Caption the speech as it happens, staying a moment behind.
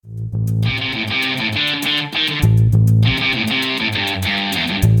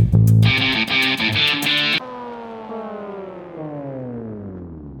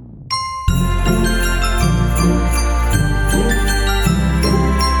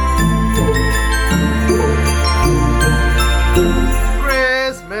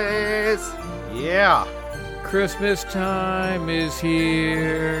Yeah. Christmas time is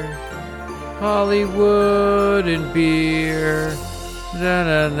here. Hollywood and beer. Na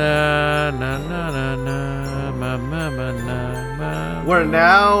na na na na na na ma ma ma na ma. We're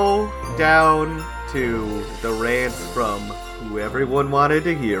now down to the rants from who everyone wanted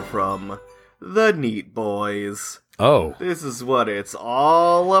to hear from, the Neat Boys. Oh. This is what it's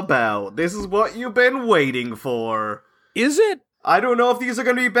all about. This is what you've been waiting for. Is it? I don't know if these are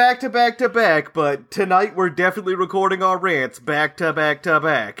going to be back to back to back, but tonight we're definitely recording our rants back to back to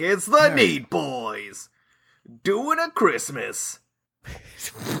back. It's the Neat Boys doing a Christmas.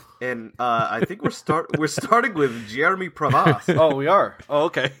 And I think we're starting with Jeremy Pravas. Oh, we are? Oh,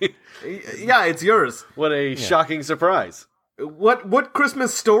 okay. Yeah, it's yours. What a shocking surprise. What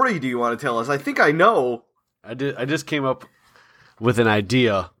Christmas story do you want to tell us? I think I know. I just came up with an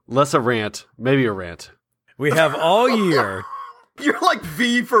idea. Less a rant, maybe a rant. We have all year. You're like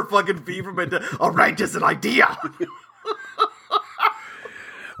V for Vendetta. All right, just an idea.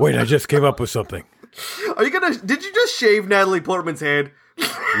 Wait, I just came up with something. Did you just shave Natalie Portman's head?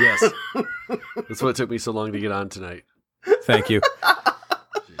 Yes. That's what took me so long to get on tonight. Thank you.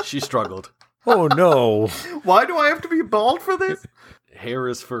 She struggled. Oh, no. Why do I have to be bald for this? Hair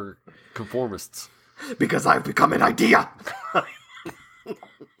is for conformists. Because I've become an idea.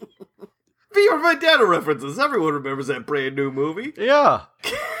 V for Vendetta references. Everyone remembers that brand new movie. Yeah.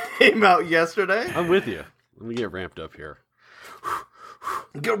 Came out yesterday. I'm with you. Let me get ramped up here.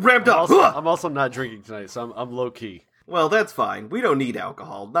 Get ramped up. I'm also not drinking tonight, so I'm low key. Well, that's fine. We don't need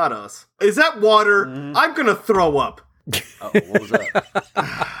alcohol. Not us. Is that water? I'm gonna throw up. What was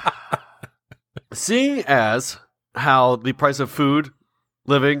that? Seeing as how the price of food,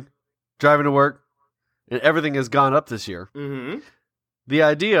 living, driving to work, and everything has gone up this year, the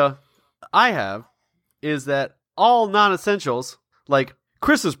idea I have is that all non-essentials, like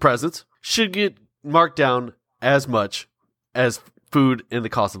Christmas presents, should get marked down as much as food and the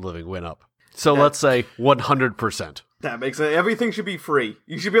cost of living went up. So let's say 100%. That makes it. Everything should be free.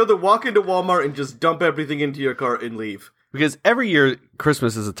 You should be able to walk into Walmart and just dump everything into your cart and leave. Because every year,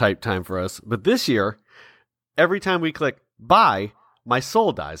 Christmas is a tight time for us. But this year, every time we click buy, my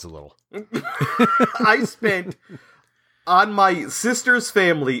soul dies a little. I spent on my sister's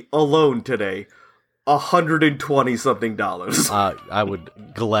family alone today $120-something. I would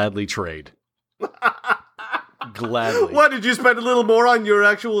gladly trade. Gladly. What, did you spend a little more on your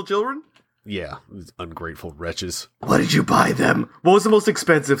actual children? Yeah, these ungrateful wretches. What did you buy them? What was the most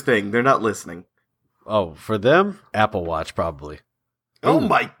expensive thing? They're not listening. Oh, for them? Apple Watch, probably. Oh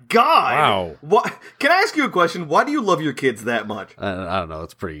my god! Wow. What? Can I ask you a question? Why do you love your kids that much? I don't know.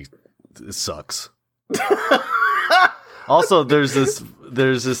 It sucks. Also, there's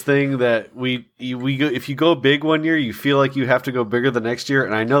this thing that we go, if you go big one year, you feel like you have to go bigger the next year,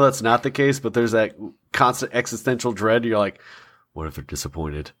 and I know that's not the case, but there's that constant existential dread. You're like, what if they're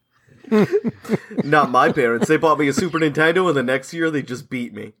disappointed? Not my parents. They bought me a Super Nintendo, and the next year they just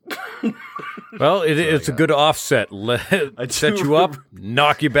beat me. Well, it's a good offset. Set you up,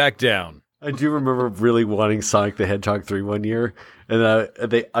 knock you back down. I do remember really wanting Sonic the Hedgehog 3 one year, and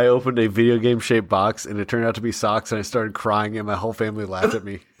I opened a video game shaped box, and it turned out to be socks, and I started crying, and my whole family laughed at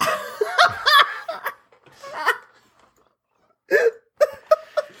me.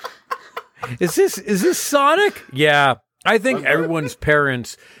 Is this Sonic? Yeah, I think everyone's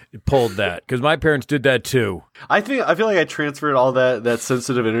parents pulled that because my parents did that too. I feel like I transferred all that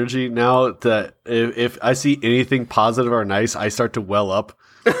sensitive energy now that if I see anything positive or nice, I start to well up.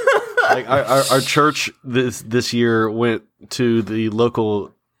 Like our church this year went to the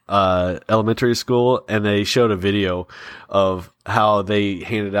local elementary school, and they showed a video of how they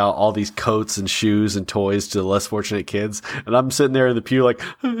handed out all these coats and shoes and toys to the less fortunate kids. And I'm sitting there in the pew like,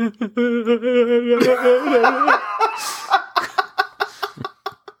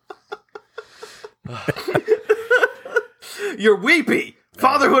 You're weepy.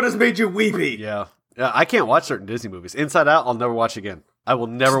 Fatherhood has made you weepy. Yeah. I can't watch certain Disney movies. Inside Out, I'll never watch again. I will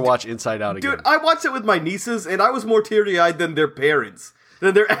never watch Inside Out again. Dude, I watched it with my nieces, and I was more teary-eyed than their parents.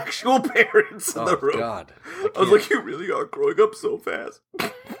 Than their actual parents in the room. God. I was like, you really are growing up so fast.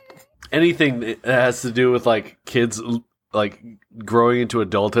 Anything that has to do with, like, kids, like, growing into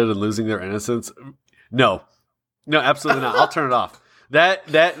adulthood and losing their innocence, no. No, absolutely not. I'll turn it off.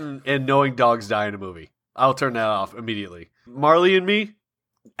 That and knowing dogs die in a movie. I'll turn that off immediately. Marley and Me?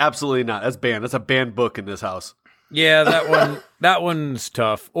 Absolutely not. That's banned. That's a banned book in this house. Yeah, that one's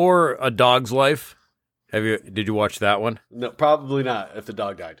tough. Or A Dog's Life. Did you watch that one? No, probably not if the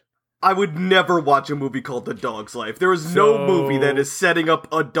dog died. I would never watch a movie called The Dog's Life. There is no movie that is setting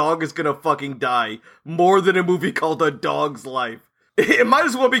up a dog is gonna fucking die more than a movie called A Dog's Life. It might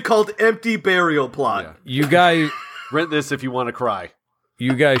as well be called Empty Burial Plot. Yeah. You guys, Rent this if you want to cry.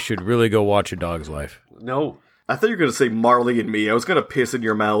 you guys should really go watch A Dog's Life. No. I thought you were going to say Marley and Me. I was going to piss in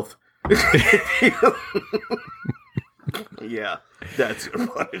your mouth. Yeah, that's your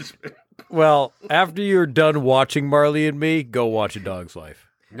punishment. Well, after you're done watching Marley and Me, go watch A Dog's Life.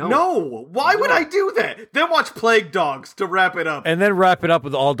 No, why would I do that? Then watch Plague Dogs to wrap it up. And then wrap it up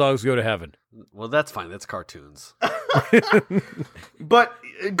with All Dogs Go to Heaven. Well, that's fine. That's cartoons. But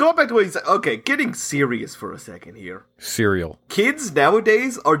going back to what he said, okay, getting serious for a second here. Cereal. Kids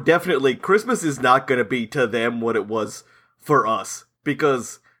nowadays are definitely, Christmas is not going to be to them what it was for us.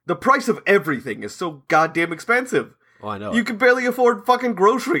 Because the price of everything is so goddamn expensive. Oh, I know. You can barely afford fucking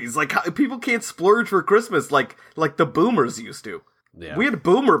groceries. Like, people can't splurge for Christmas like the boomers used to. Yeah. We had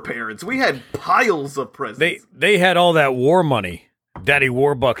boomer parents. We had piles of presents. They had all that war money. Daddy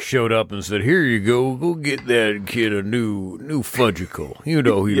Warbuck showed up and said, "Here you go. Go get that kid a new fudgicle. You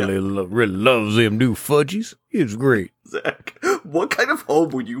know he really loves them new fudgies. It's great." Zach, what kind of home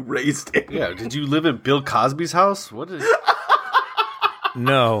were you raised in? Yeah, did you live in Bill Cosby's house? What is...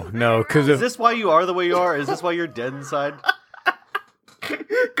 No, because Is this why you are the way you are? Is this why you're dead inside?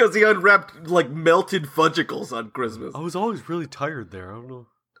 Because he unwrapped, like, melted fudgicles on Christmas. I was always really tired there. I don't know.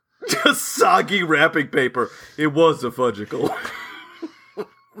 Just soggy wrapping paper. It was a fudgicle.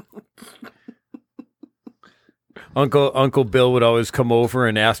 Uncle Bill would always come over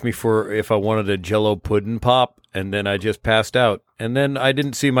and ask me for if I wanted a Jell-O pudding pop, and then I just passed out. And then I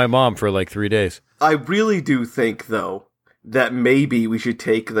didn't see my mom for like 3 days. I really do think, though, that maybe we should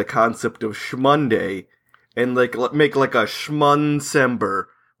take the concept of Schmonday and make like a Schmuncember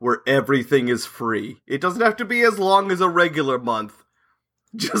where everything is free. It doesn't have to be as long as a regular month.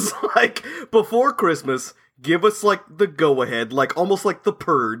 Just like before Christmas, give us like the go-ahead, like almost like the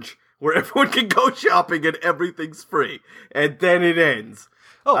Purge, where everyone can go shopping and everything's free. And then it ends.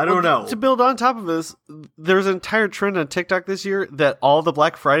 Oh, I don't know. To build on top of this, there's an entire trend on TikTok this year that all the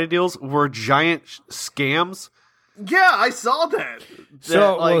Black Friday deals were giant scams. Yeah, I saw that.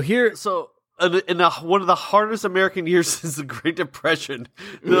 So, one of the hardest American years since the Great Depression,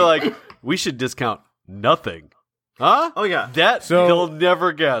 they're like, we should discount nothing. Huh? Oh, yeah. They'll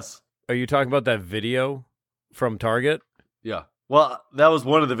never guess. Are you talking about that video from Target? Yeah. Well, that was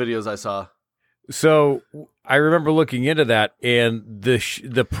one of the videos I saw. So I remember looking into that, and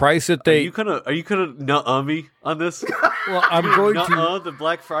the price that they Are you gonna nuh-uh me on this? well, I'm going nuh-uh to. the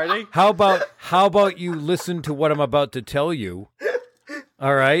Black Friday. How about you listen to what I'm about to tell you?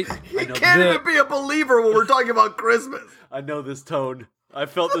 All right. You can't even be a believer when we're talking about Christmas. I know this tone. I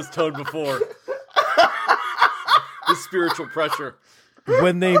felt this tone before. This spiritual pressure.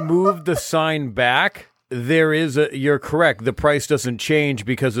 When they moved the sign back, you're correct. The price doesn't change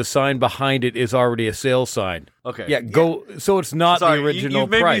because the sign behind it is already a sale sign. Okay. Yeah, so it's not Sorry, the original you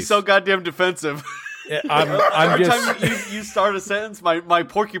made price. me so goddamn defensive. I'm Every just time you start a sentence, my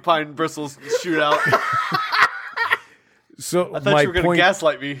porcupine bristles shoot out. so I thought you were going to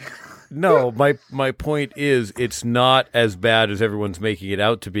gaslight me. No, my point is it's not as bad as everyone's making it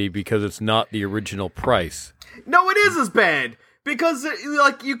out to be because it's not the original price. No, it is as bad. Because,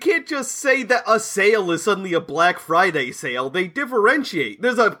 like, you can't just say that a sale is suddenly a Black Friday sale. They differentiate.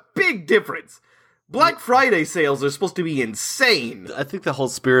 There's a big difference. Black Friday sales are supposed to be insane. I think the whole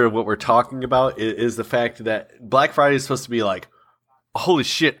spirit of what we're talking about is the fact that Black Friday is supposed to be like, holy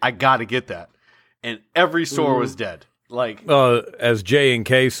shit, I gotta get that. And every store was dead. Like, as J and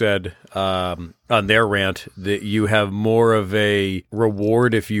K said on their rant, that you have more of a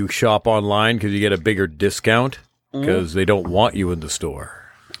reward if you shop online because you get a bigger discount because they don't want you in the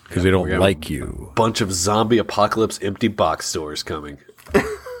store because they don't like you. Bunch of zombie apocalypse empty box stores coming.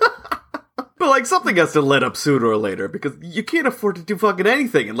 But, like, something has to let up sooner or later because you can't afford to do fucking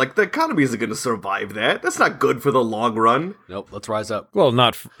anything. And, like, the economy isn't going to survive that. That's not good for the long run. Nope, let's rise up. Well,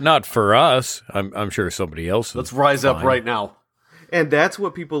 not for us. I'm sure somebody else. Let's rise up right now. And that's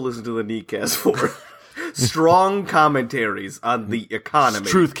what people listen to the Neatcast for. Strong commentaries on the economy.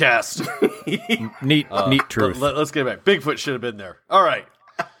 Truthcast. Neat truth. Let's get back. Bigfoot should have been there. All right,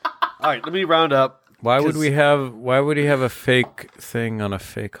 let me round up. Why would he have a fake thing on a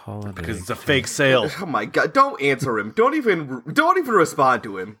fake holiday? Because it's a fake sale. Oh my god, don't answer him. Don't even respond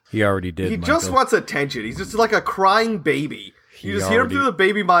to him. He already did, He Michael. just wants attention. He's just like a crying baby. You just hear him through the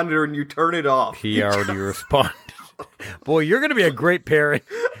baby monitor and you turn it off. He already responded. Boy, you're going to be a great parent.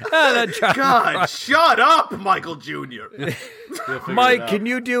 God, shut up, Michael Jr. Mike, can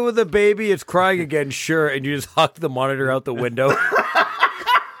you deal with the baby? It's crying again, sure. And you just huck the monitor out the window.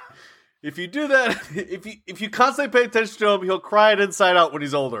 If you do that, if you constantly pay attention to him, he'll cry it inside out when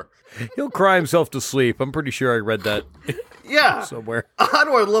he's older. He'll cry himself to sleep. I'm pretty sure I read that. Yeah. somewhere. I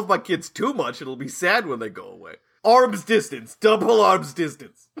don't want to love my kids too much. It'll be sad when they go away. Arms distance. Double arms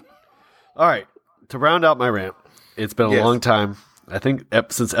distance. All right. To round out my rant, it's been a long time. I think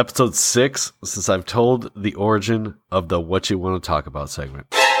since episode 6, since I've told the origin of the What You Want to Talk About segment.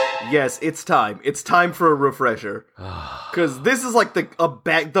 Yes, it's time. It's time for a refresher. Because this is like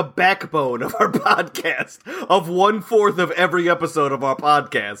the backbone of our podcast. Of 1/4 of every episode of our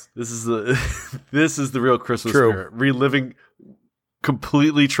podcast. This is the real Christmas spirit. Reliving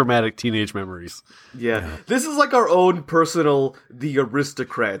completely traumatic teenage memories. Yeah. This is like our own personal The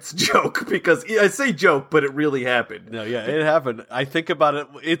Aristocrats joke. Because I say joke, but it really happened. No, yeah, it happened. I think about it.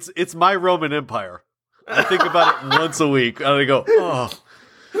 It's my Roman Empire. I think about it once a week. And I go, oh.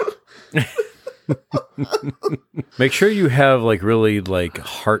 Make sure you have like really like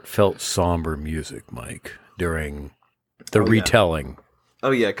heartfelt, somber music, Mike, during the retelling.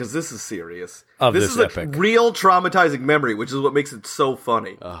 Oh yeah, because this is serious. This is epic. a real traumatizing memory, which is what makes it so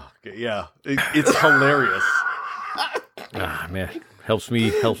funny. Yeah, it's hilarious. Man, helps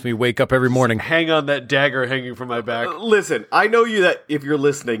me wake up every morning. Hang on that dagger hanging from my back. Listen, I know you that if you're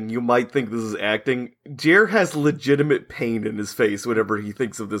listening, you might think this is acting. Jer has legitimate pain in his face whenever he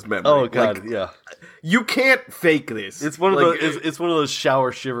thinks of this memory. Oh god, yeah. You can't fake this. It's one of those. It's one of those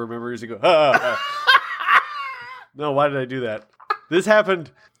shower shiver memories. You go, ah. No, why did I do that? This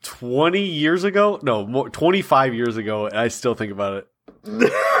happened 20 years ago. No, more 25 years ago, and I still think about it.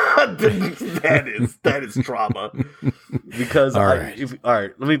 that is trauma. Because all right,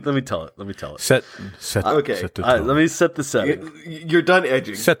 let me tell it. Set okay. Set the let me set the setting. You're done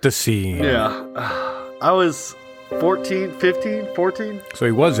edging. Set the scene. Yeah, I was 14. So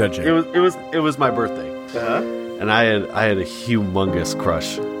he was edging. It was my birthday, and I had a humongous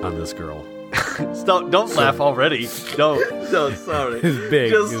crush on this girl. Don't laugh already. Don't. No, sorry. It's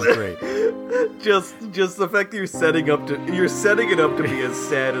big. It's great. Just the fact that you're setting it up to be as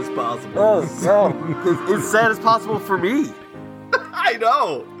sad as possible. Oh, as sad as possible for me. I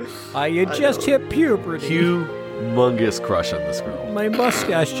know. I just hit puberty. Humongous crush on this girl. My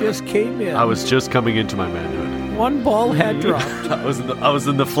mustache just came in. I was just coming into my manhood. One ball had dropped. I was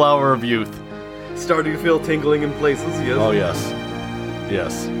in the flower of youth. Starting to feel tingling in places. Yes. Oh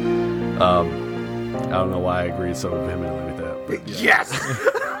yes. I don't know why I agreed so vehemently with that. But yeah. Yes.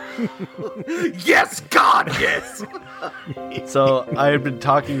 Yes, God, yes. So I had been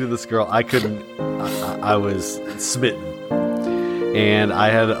talking to this girl. I was smitten, and I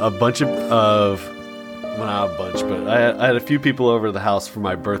had a bunch of well, not a bunch, but I had a few people over to the house for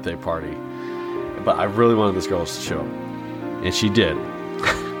my birthday party. But I really wanted this girl to show up, and she did.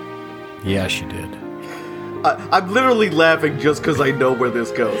 Yeah, she did. I'm literally laughing just because I know where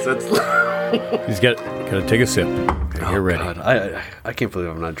this goes. That's. He's gotta take a sip. Okay, you're ready. God. I can't believe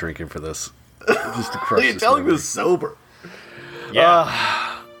I'm not drinking for this. Just to crush You're this telling me memory. this sober. Yeah.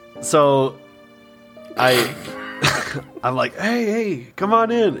 So I'm like, hey, come on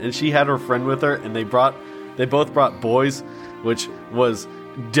in. And she had her friend with her, and they both brought boys, which was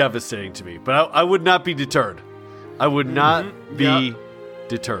devastating to me. But I would not be deterred. I would not be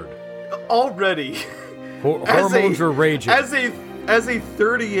deterred. Already. Hormones were raging. As a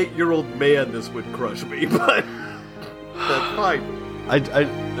 38-year-old man, this would crush me, but that's fine. I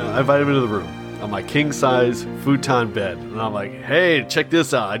invited him into the room on my king-size futon bed. And I'm like, hey, check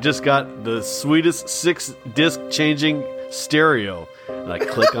this out. I just got the sweetest 6-disc changing stereo. And I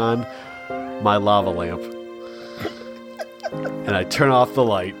click on my lava lamp. And I turn off the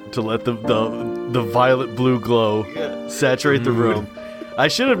light to let the violet blue glow saturate the room. I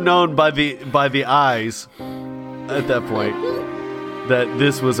should have known by the eyes at that point that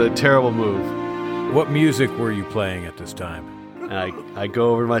this was a terrible move. What music were you playing at this time? And I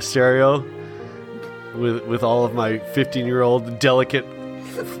go over to my stereo with all of my 15-year-old delicate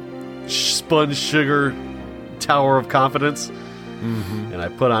sponge sugar tower of confidence, and I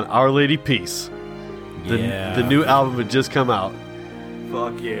put on Our Lady Peace. The new album had just come out.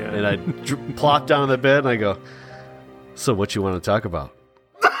 Fuck yeah. And I plop down on the bed and I go, so what you want to talk about?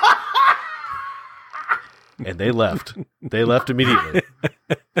 And they left. They left immediately.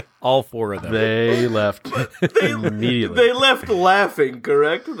 All 4 of them. They left immediately. They left laughing,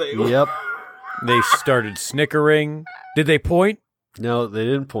 correct? Yep. They started snickering. Did they point? No, they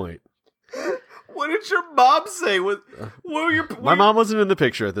didn't point. What did your mom say? My mom wasn't in the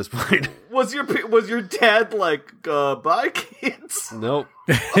picture at this point. Was your dad like, bye kids? Nope.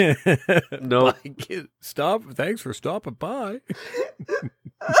 Nope. Stop. Thanks for stopping by.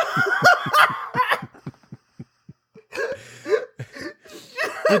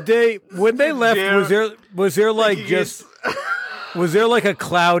 When they left, was there like just Was there like a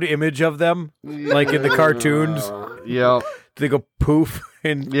cloud image of them, like in the cartoons? Yeah. They go poof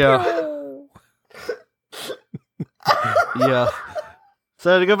and Yeah. Yeah.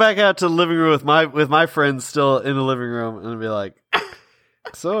 So to go back out to the living room with my friends still in the living room and be like,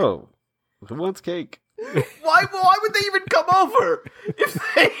 so who wants cake? Why would they even come over if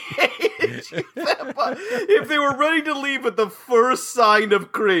they if they were ready to leave at the first sign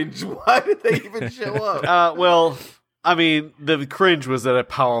of cringe? Why did they even show up? Well, I mean, the cringe was at a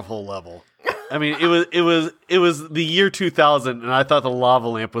powerful level. I mean, it was the year 2000, and I thought the lava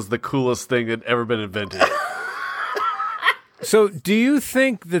lamp was the coolest thing that ever been invented. So, do you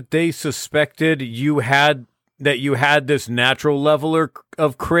think that they suspected you had this natural level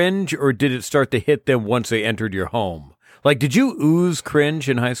of cringe, or did it start to hit them once they entered your home? Like, did you ooze cringe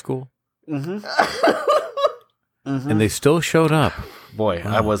in high school? Mm-hmm. And they still showed up. Boy,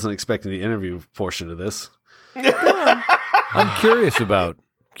 I wasn't expecting the interview portion of this. I'm curious about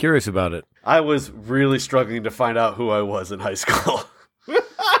it. I was really struggling to find out who I was in high school.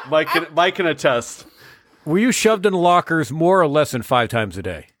 Mike can attest. Were you shoved in lockers more or less than 5 times a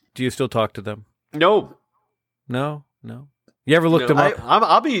day? Do you still talk to them? No. No. You ever looked them up?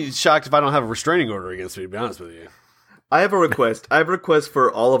 I'll be shocked if I don't have a restraining order against me, to be honest with you. I have a request. I have a request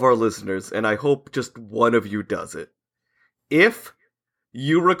for all of our listeners, and I hope just one of you does it. If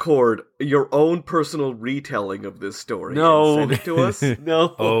you record your own personal retelling of this story and send it to us,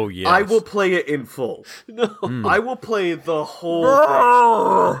 No. Oh, yes. I will play it in full. No. I will play the whole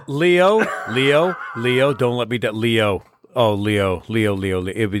thing. Leo, don't let me down. Leo. Oh, Leo.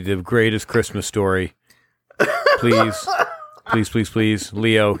 It'd be the greatest Christmas story. Please.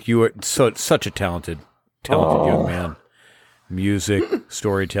 Leo, you are such a talented young man. Music,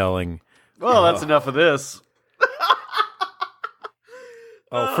 storytelling. Well, that's enough of this.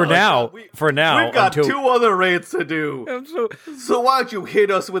 Oh, for now. We've got until 2 other rants to do. So why don't you hit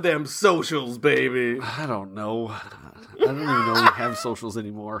us with them socials, baby? I don't know. I don't even know we have socials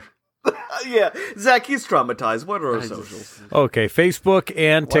anymore. Yeah, Zach, he's traumatized. What are our socials? Okay, Facebook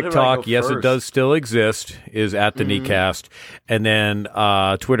and Why did I TikTok, go yes, it first? does still exist, is at the Kneecast. And then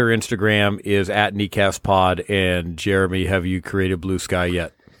Twitter, Instagram is at KneecastPod. And Jeremy, have you created Blue Sky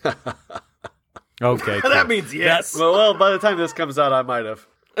yet? Okay. Cool. That means yes. Well, by the time this comes out, I might have.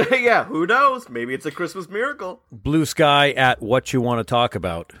 Yeah, who knows? Maybe it's a Christmas miracle. Blue Sky at What You Want to Talk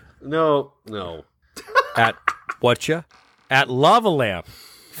About. No. At Whatcha? At Lava Lamp.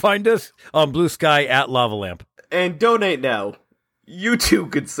 Find us on Blue Sky at Lava Lamp. And donate now. You too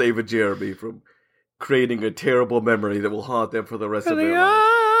could save a Jeremy from creating a terrible memory that will haunt them for the rest of their lives.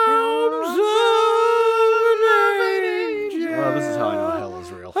 Well, this is how I know hell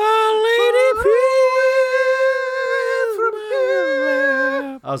is real.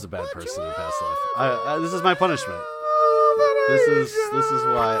 I was a bad person in a past life. This is my punishment. This is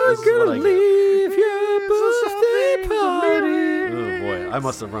why. This is what I get. Leave your birthday party. Oh boy, I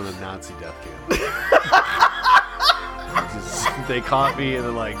must have run a Nazi death camp. They caught me, and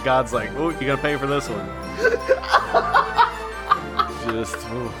then God's like, "Oh, you gotta pay for this one."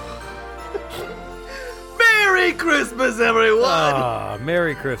 Merry Christmas, everyone!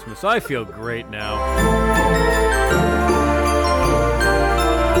 Merry Christmas. I feel great now.